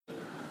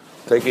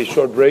Take a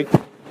short break.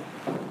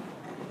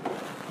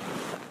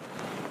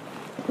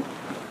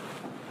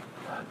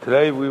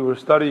 Today we were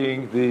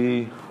studying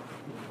the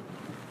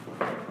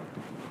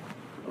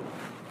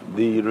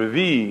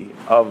Revi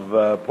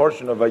of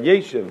portion of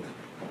Vayeshev,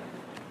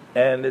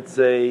 and it's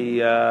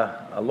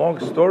a long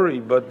story,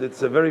 but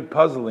it's a very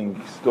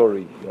puzzling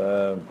story.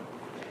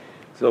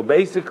 So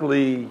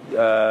basically,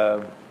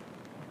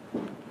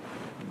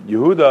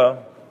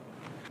 Yehuda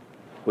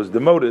was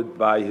demoted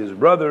by his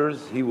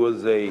brothers. He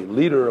was a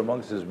leader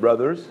amongst his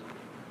brothers.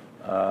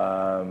 He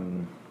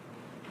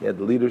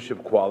had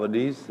leadership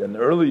qualities. And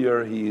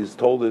earlier he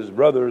told his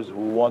brothers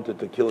who wanted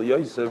to kill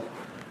Yosef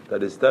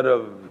that instead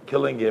of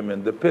killing him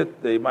in the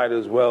pit, they might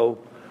as well,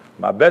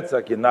 what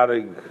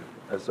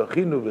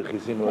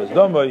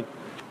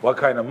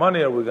kind of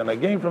money are we going to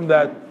gain from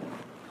that?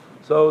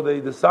 So they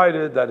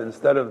decided that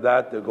instead of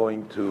that, they're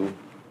going to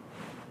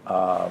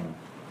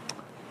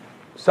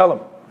sell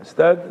him.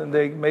 Instead, and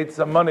they made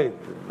some money.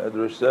 The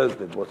Medrash says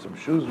they bought some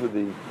shoes with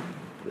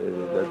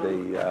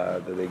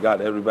that they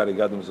got. Everybody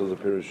got themselves a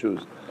pair of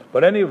shoes.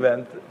 But in any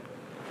event,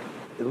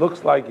 it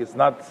looks like it's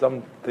not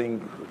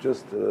something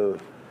just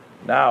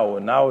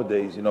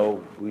nowadays.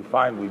 We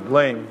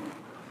blame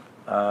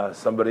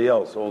somebody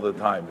else all the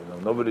time.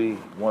 Nobody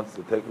wants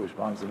to take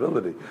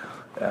responsibility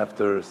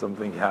after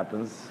something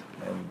happens.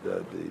 And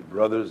the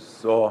brothers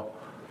saw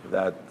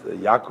that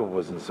Yaakov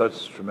was in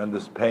such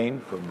tremendous pain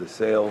from the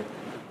sale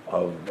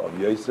of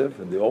Yosef,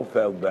 and they all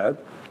felt bad.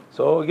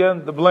 So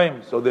again, the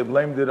blame. So they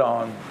blamed it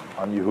on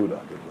Yehuda.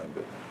 They blamed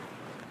it.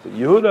 So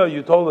Yehuda,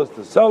 you told us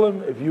to sell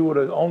him. If you would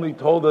have only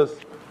told us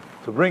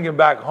to bring him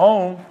back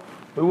home,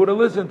 we would have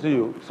listened to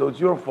you. So it's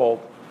your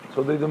fault.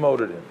 So they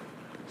demoted him.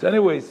 So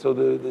anyway, so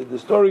the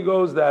story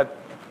goes that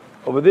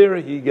over there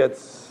he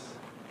gets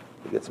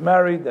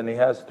married, and he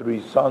has 3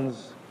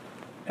 sons,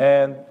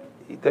 and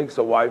he takes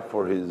a wife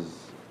for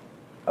his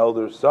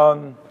elder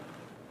son,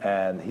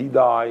 and he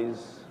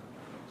dies.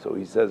 So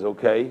he says,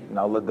 okay,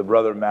 now let the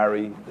brother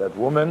marry that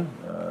woman,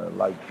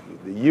 like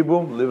the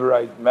Yibum,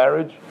 Levirate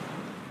marriage,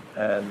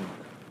 and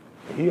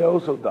he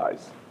also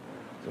dies.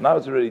 So now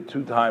it's already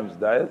 2 times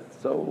death.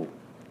 So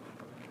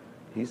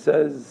he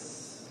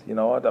says, you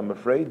know what, I'm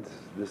afraid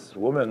this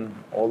woman,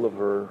 all of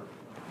her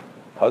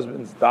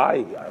husbands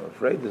die. I'm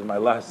afraid this is my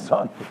last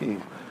son.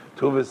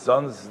 2 of his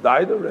sons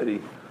died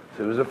already.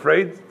 So he was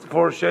afraid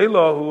for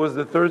Shelah, who was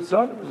the 3rd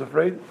son, he was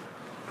afraid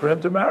for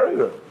him to marry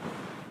her.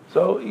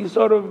 So he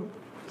sort of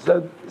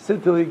said,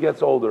 sit till he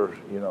gets older,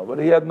 but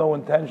he had no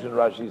intention.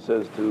 Rashi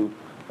says to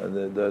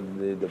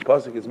the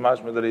pasuk is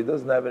mashma that he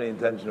doesn't have any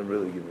intention of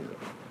really giving them.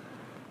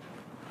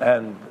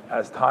 And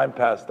as time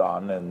passed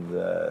on,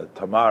 and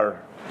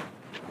Tamar,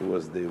 who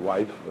was the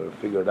wife,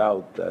 figured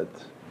out that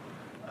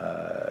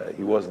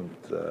he wasn't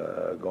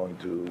going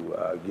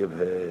to give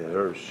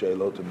her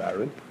Shelah to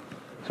marry,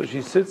 so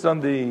she sits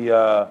on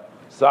the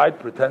side,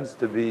 pretends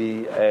to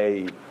be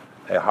a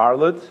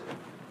harlot,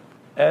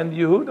 and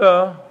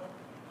Yehuda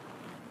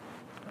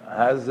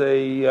has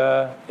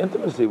a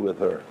intimacy with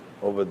her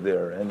over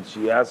there, and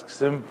she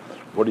asks him,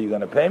 "What are you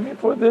going to pay me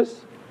for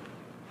this?"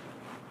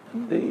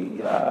 And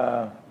he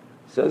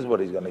says what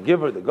he's going to give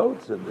her, the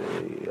goats,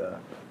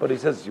 but he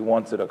says he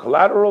wants it a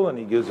collateral, and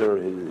he gives her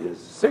his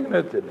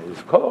signet and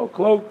his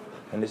cloak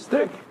and his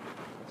stick.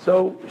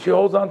 So she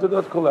holds on to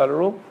that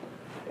collateral,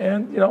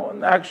 and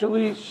and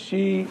actually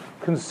she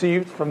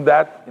conceived from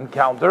that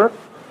encounter,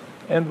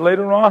 and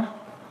later on,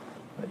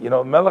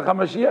 Melech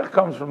HaMashiach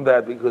comes from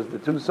that, because the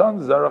 2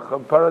 sons, Zarach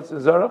and Paratz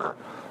and Zarach,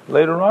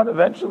 later on,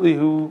 eventually,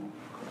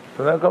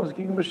 from that comes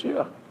King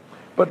Mashiach.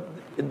 But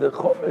in the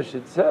Chumash,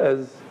 it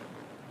says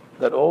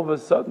that all of a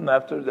sudden,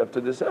 after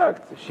this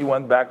act, she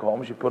went back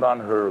home, she put on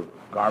her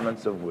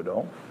garments of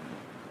widow,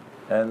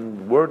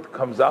 and word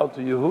comes out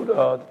to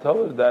Yehuda to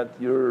tell her that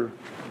your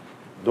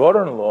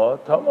daughter-in-law,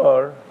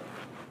 Tamar,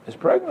 is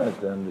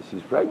pregnant, and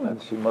she's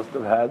pregnant. She must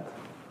have had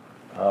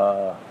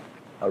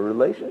a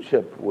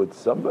relationship with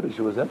somebody.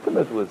 She was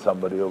intimate with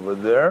somebody over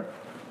there.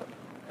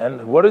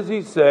 And what does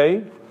he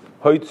say?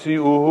 He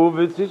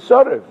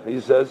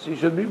says she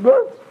should be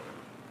burnt.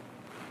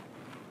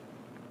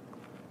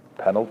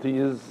 Penalty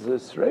is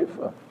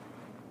Sreifa.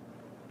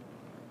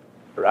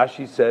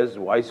 Rashi says,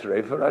 why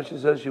Sreifa? Rashi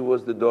says she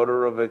was the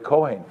daughter of a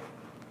Kohen.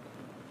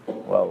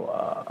 Well,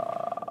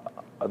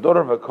 a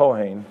daughter of a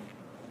Kohen,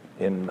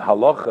 in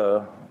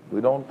Halacha, we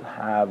don't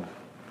have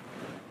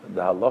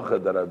the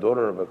halacha that a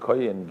daughter of a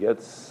kohen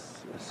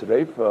gets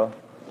sreifa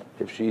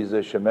if she's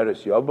a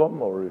shemeres yabam,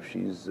 or if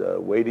she's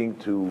waiting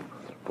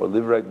for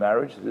levirate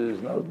marriage.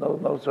 There's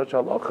no such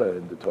halacha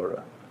in the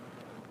Torah.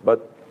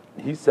 But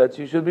he said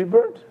she should be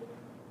burnt.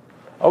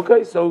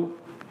 Okay, so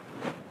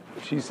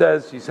she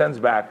says, she sends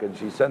back, and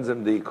she sends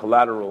him the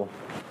collateral.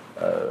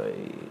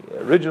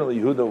 Originally,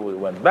 Yehuda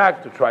went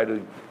back to try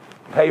to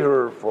pay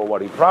her for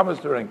what he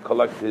promised her and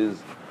collect the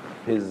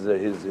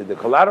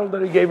collateral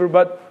that he gave her,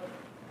 but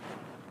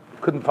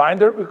couldn't find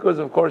her because,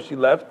 of course, she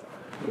left.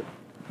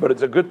 But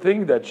it's a good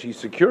thing that she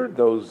secured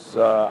those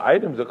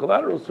items, the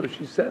collateral. So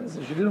she sends.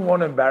 She didn't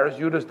want to embarrass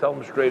you. Just tell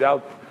him straight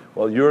out,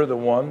 well, you're the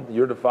one.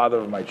 You're the father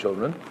of my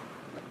children.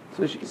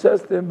 So she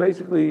says to him,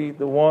 basically,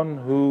 the one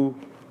who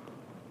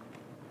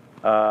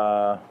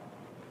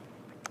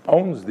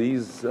owns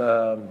these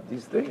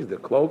things, the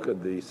cloak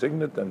and the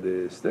signet and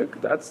the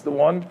stick, that's the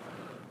one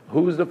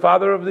who is the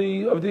father of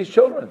these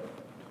children,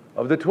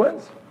 of the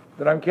twins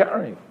that I'm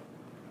carrying.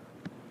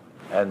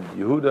 And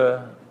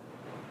Yehuda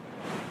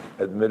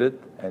admitted,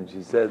 and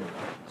she said,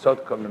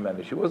 "Sot kam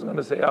mimeni." She wasn't going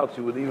to say out.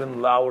 She would even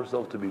allow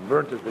herself to be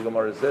burnt, as the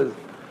Gemara says.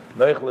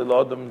 A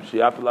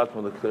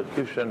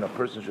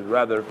person should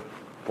rather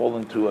fall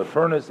into a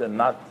furnace and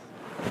not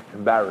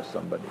embarrass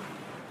somebody.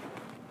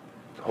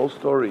 The whole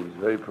story is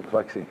very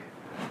perplexing,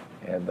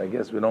 and I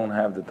guess we don't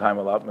have the time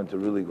allotment to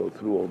really go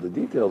through all the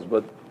details.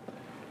 But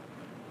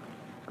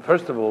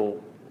first of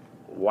all,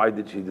 why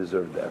did she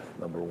deserve death?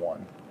 Number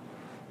one.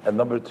 And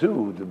number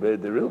two, the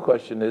real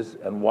question is,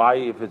 and why,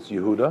 if it's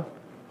Yehuda,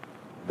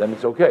 then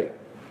it's okay.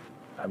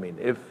 I mean,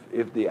 if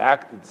the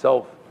act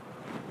itself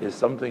is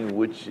something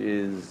which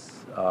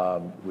is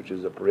a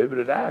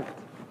prohibited act,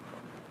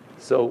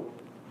 so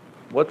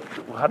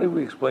how do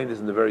we explain this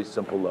in a very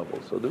simple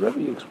level? So the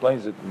Rebbe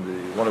explains it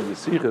in one of the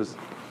Sichos.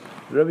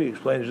 The Rebbe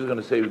explains, just going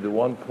to say the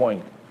one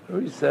point. The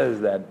Rebbe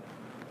says that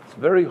it's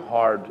very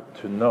hard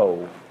to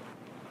know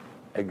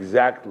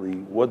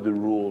exactly what the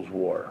rules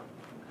were.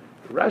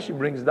 Rashi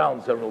brings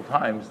down several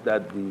times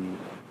that the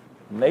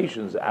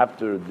nations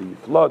after the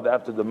flood,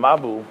 after the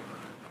Mabul,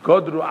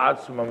 Godru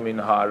Atzma min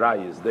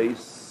ha'arayis, they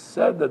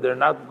said that they're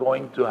not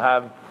going to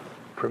have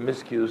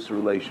promiscuous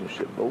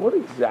relationship. But what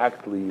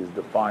exactly is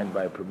defined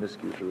by a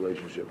promiscuous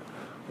relationship?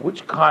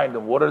 Which kind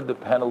of, what are the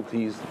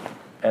penalties,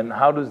 and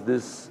how does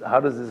this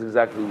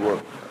exactly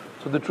work?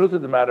 So the truth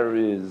of the matter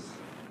is,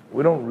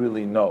 we don't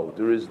really know.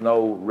 There is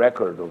no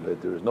record of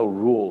it. There is no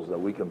rules that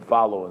we can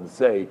follow and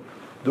say,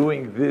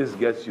 doing this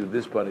gets you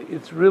this punishment.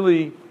 It's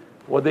really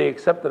what they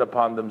accepted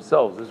upon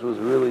themselves. This was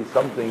really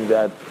something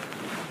that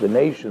the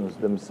nations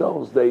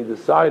themselves, they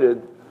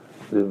decided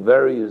the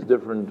various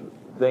different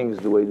things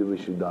the way that we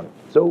should done.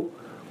 So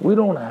we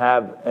don't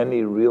have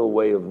any real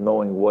way of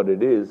knowing what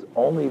it is,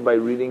 only by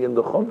reading in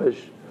the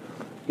Chumash,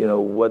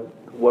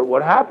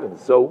 what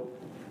happens. So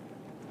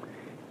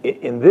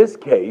in this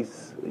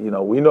case, we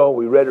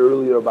read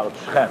earlier about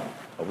Shechem.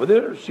 Over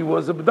there, she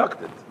was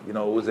abducted. It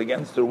was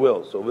against her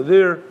will. So over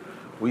there,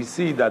 we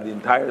see that the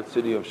entire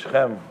city of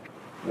Shechem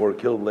were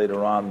killed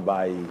later on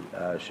by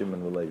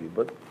Shimon and Levi.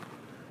 But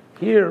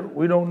here,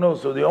 we don't know.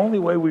 So the only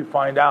way we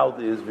find out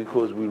is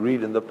because we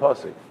read in the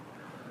Pasuk.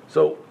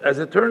 So as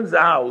it turns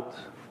out,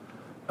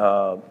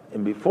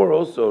 and before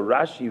also,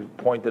 Rashi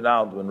pointed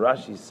out, when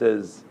Rashi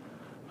says,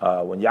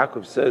 when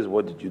Yaakov says,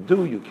 what did you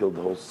do? You killed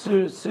the whole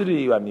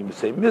city. I mean, you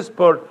say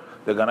Mispar,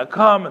 they're going to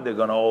come and they're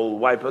going to all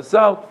wipe us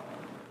out.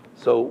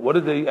 So what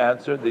did they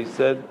answer? They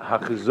said,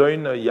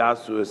 Hachizoyna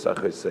yasu es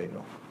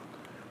acheseinu.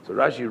 So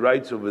Rashi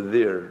writes over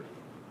there,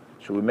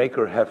 should we make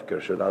her hefker?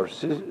 Should our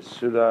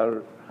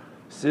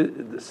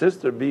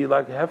sister be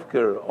like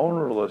hefker,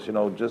 ownerless?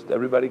 Just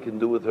everybody can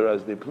do with her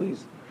as they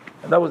please.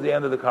 And that was the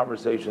end of the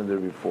conversation there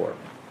before.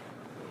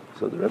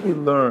 So the Rebbe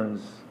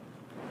learns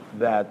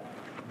that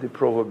the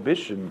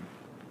prohibition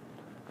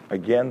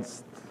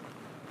against,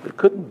 it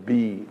couldn't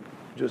be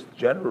just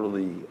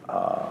generally,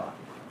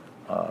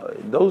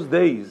 in those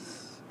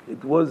days,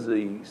 it was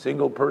a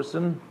single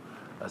person,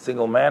 a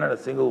single man and a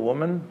single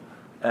woman,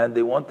 and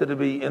they wanted to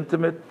be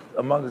intimate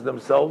amongst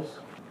themselves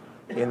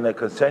in a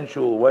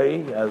consensual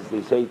way, as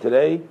they say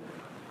today.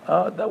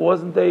 That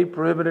wasn't a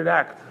prohibited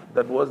act.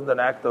 That wasn't an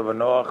act of a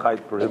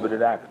Noachite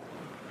prohibited act.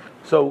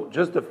 So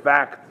just the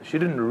fact, she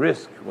didn't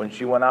risk when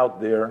she went out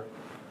there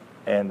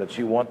and that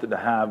she wanted to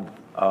have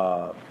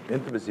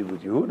intimacy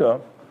with Yehuda,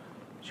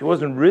 she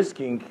wasn't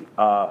risking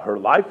her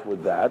life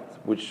with that,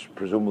 which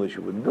presumably she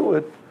wouldn't do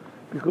it,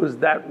 because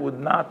that would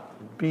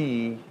not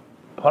be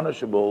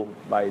punishable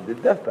by the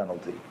death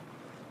penalty.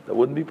 That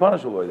wouldn't be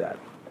punishable by that.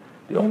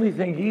 The only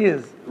thing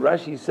is,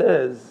 Rashi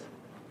says,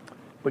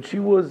 but she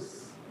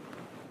was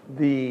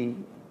the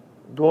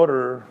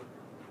daughter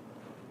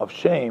of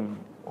Shem,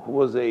 who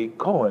was a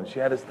Kohen. She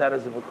had a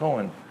status of a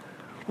Kohen,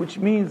 which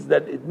means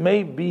that it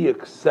may be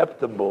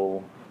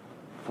acceptable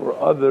for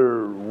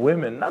other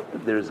women, not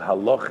that there's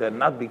halacha,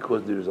 not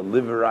because there's a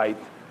liverite,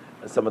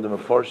 as some of the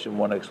Mefarshim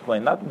want to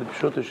explain, not in the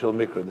Pshuta Shel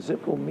Mikra, the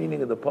simple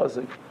meaning of the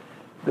Pasuk,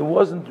 there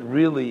wasn't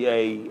really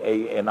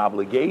an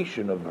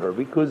obligation of her,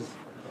 because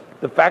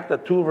the fact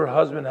that two of her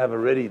husbands have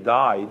already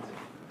died,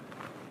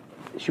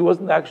 she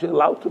wasn't actually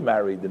allowed to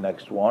marry the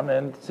next one,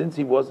 and since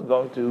he wasn't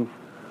going to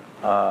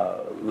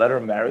let her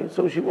marry,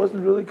 so she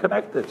wasn't really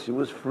connected. She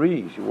was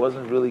free. She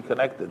wasn't really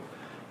connected.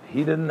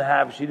 She didn't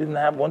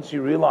have, once she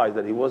realized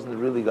that he wasn't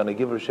really going to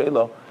give her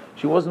Shelah,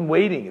 she wasn't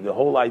waiting. The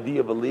whole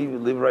idea of a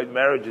levirate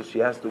marriage is she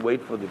has to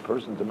wait for the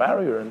person to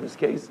marry her. In this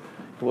case,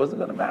 he wasn't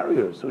going to marry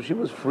her, so she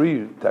was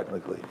free,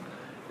 technically.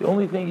 The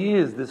only thing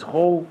is, this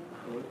whole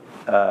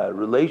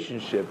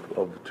relationship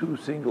of two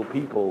single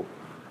people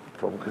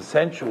from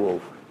consensual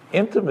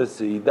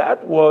intimacy,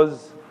 that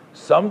was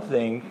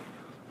something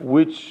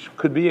which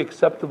could be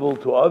acceptable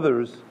to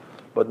others,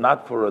 but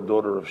not for a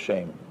daughter of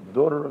Shem.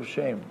 Daughter of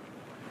Shem.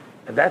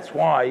 And that's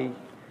why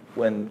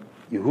when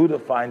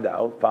Yehuda found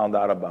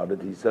out about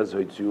it, he says,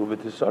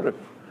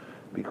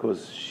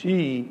 because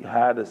she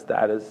had a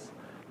status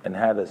and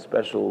had a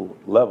special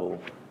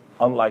level,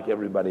 unlike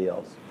everybody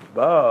else.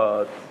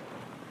 But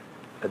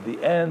at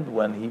the end,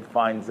 when he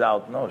finds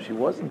out, no, she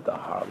wasn't a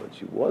harlot,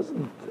 she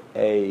wasn't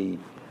a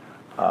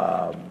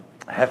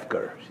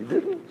hefker, she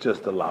didn't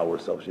just allow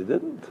herself, she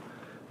didn't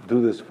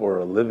do this for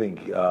a living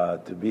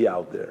to be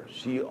out there.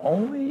 She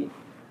only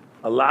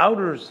allowed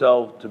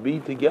herself to be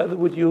together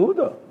with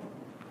Yehuda.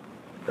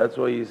 That's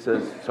why he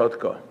says,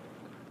 Tzodka.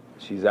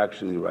 She's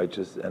actually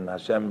righteous, and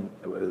Hashem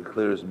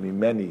declares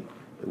mimeni,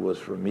 it was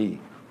for me,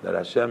 that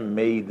Hashem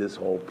made this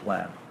whole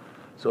plan.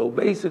 So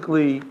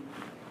basically,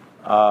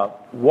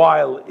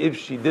 while if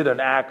she did an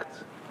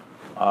act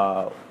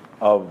of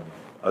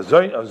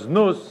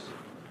znus,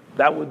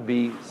 that would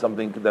be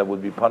something that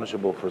would be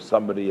punishable for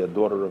somebody, a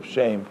daughter of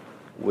shame,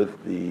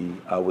 with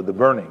the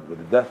burning, with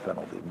the death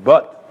penalty.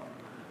 But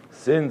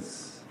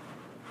since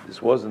this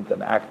wasn't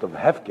an act of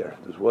hefker,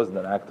 this wasn't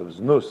an act of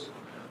znus,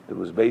 there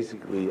was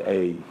basically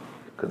a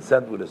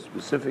consent with a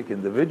specific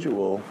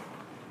individual,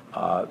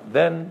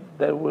 then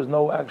there was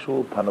no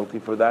actual penalty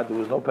for that. There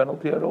was no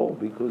penalty at all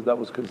because that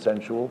was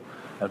consensual.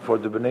 And for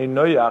the Bnei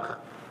Noach,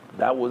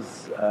 that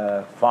was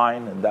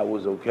fine and that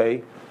was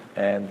okay,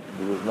 and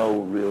there was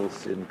no real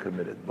sin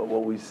committed. But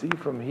what we see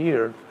from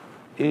here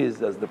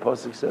is, as the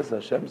Pasuk says,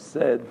 Hashem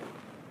said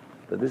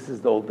that this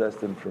is the Old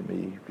Testament for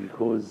me,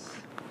 because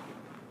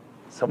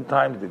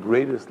sometimes the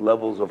greatest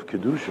levels of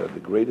Kedusha, the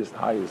greatest,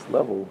 highest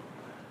level,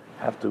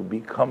 have to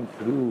become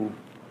through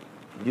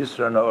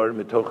Yisra Na'or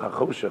Mitoch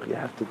HaChoshech. You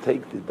have to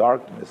take the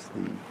darkness,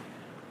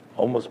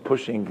 almost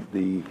pushing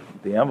the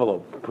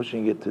envelope,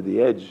 pushing it to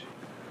the edge,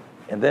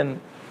 and then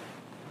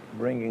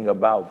bringing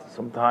about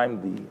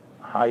sometimes the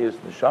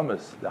highest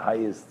neshamas, the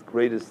highest,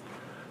 greatest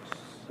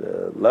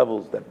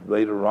levels that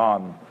later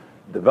on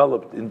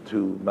developed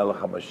into Melech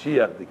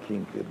HaMashiach, the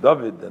King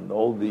David, and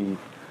all the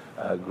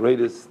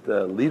greatest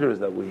leaders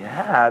that we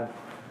had,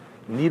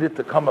 needed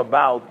to come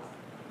about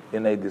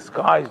in a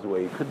disguised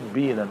way. It couldn't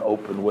be in an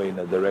open way, in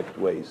a direct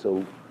way.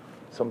 So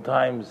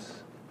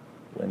sometimes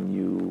when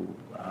you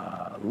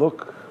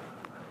look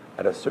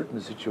at a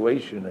certain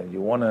situation and you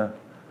want to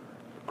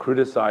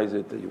criticize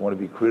it, you want to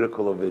be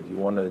critical of it, you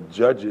want to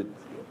judge it,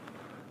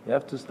 you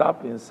have to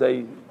stop and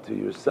say to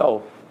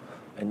yourself,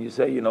 and you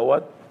say, you know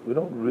what, we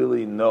don't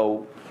really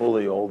know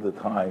fully all the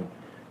time,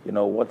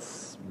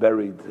 what's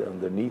buried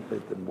underneath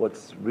it and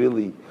what's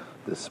really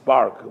the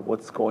spark,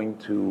 what's going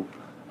to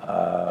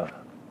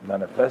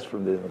manifest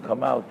from this and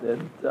come out,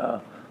 and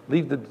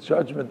leave the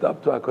judgment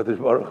up to HaKadosh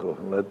Baruch Hu,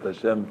 and let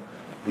Hashem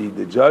be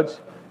the judge,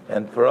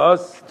 and for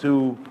us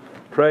to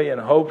pray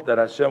and hope that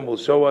Hashem will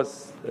show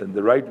us in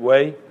the right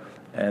way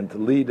and to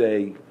lead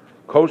a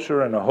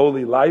kosher and a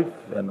holy life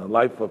and a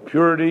life of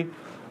purity,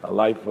 a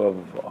life of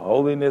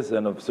holiness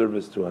and of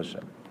service to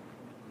Hashem.